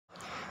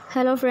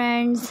Hello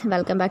friends,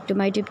 welcome back to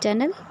my YouTube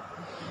channel.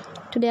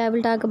 Today I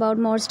will talk about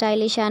more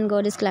stylish and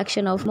gorgeous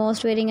collection of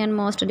most wearing and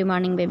most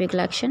demanding baby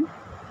collection.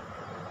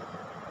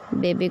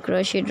 Baby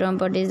crochet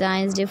romper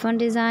designs,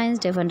 different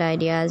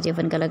ideas,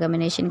 different color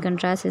combination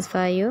contrasts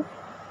for you.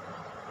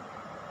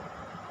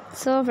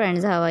 So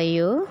friends, how are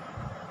you?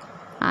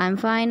 I'm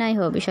fine. I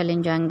hope you shall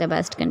enjoying the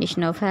best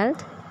condition of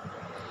health.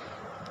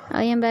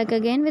 I am back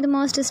again with the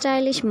most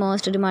stylish,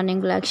 most demanding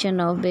collection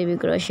of baby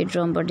crochet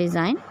romper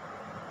design.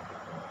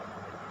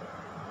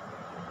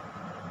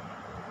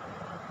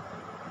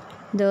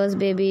 Those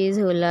babies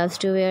who loves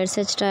to wear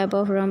such type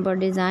of romper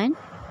design.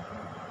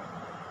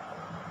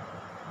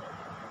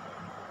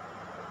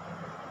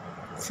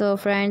 So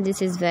friends,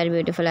 this is very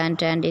beautiful and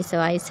trendy, so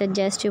I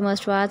suggest you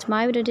must watch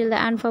my video till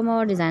the end for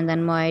more designs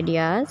and more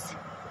ideas.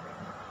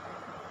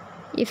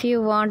 If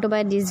you want to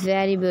buy this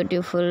very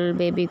beautiful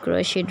baby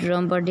crochet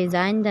romper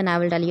design, then I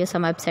will tell you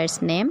some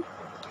websites name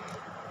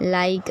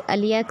like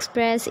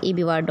AliExpress,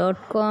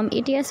 eBay.com,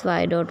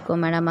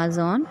 ETSY.com and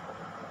Amazon.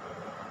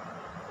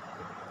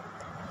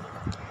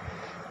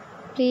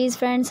 Please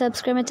friends,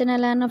 subscribe my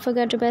channel and don't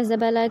forget to press the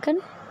bell icon.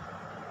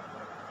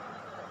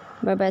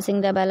 By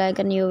pressing the bell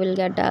icon, you will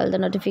get all the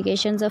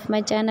notifications of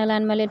my channel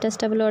and my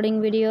latest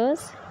uploading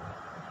videos.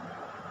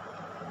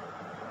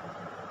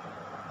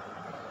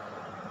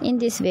 In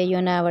this way,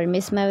 you never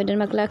miss my video in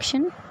my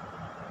collection.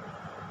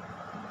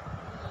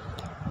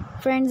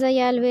 Friends, I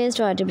always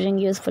try to bring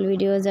useful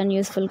videos and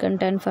useful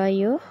content for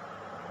you.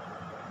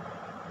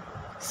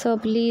 So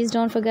please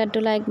don't forget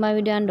to like my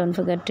video and don't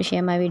forget to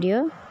share my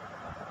video.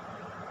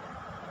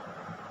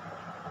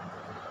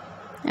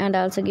 And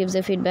also gives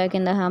a feedback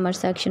in the comment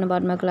section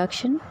about my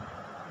collection.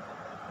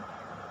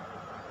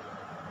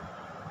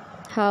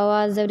 How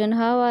was the video and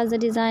how was the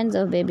designs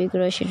of baby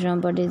crochet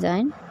romper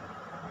design?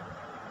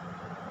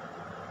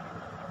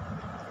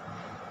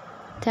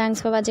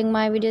 Thanks for watching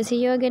my video. See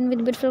you again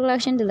with beautiful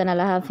collection. Till then,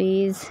 Allah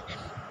Hafiz.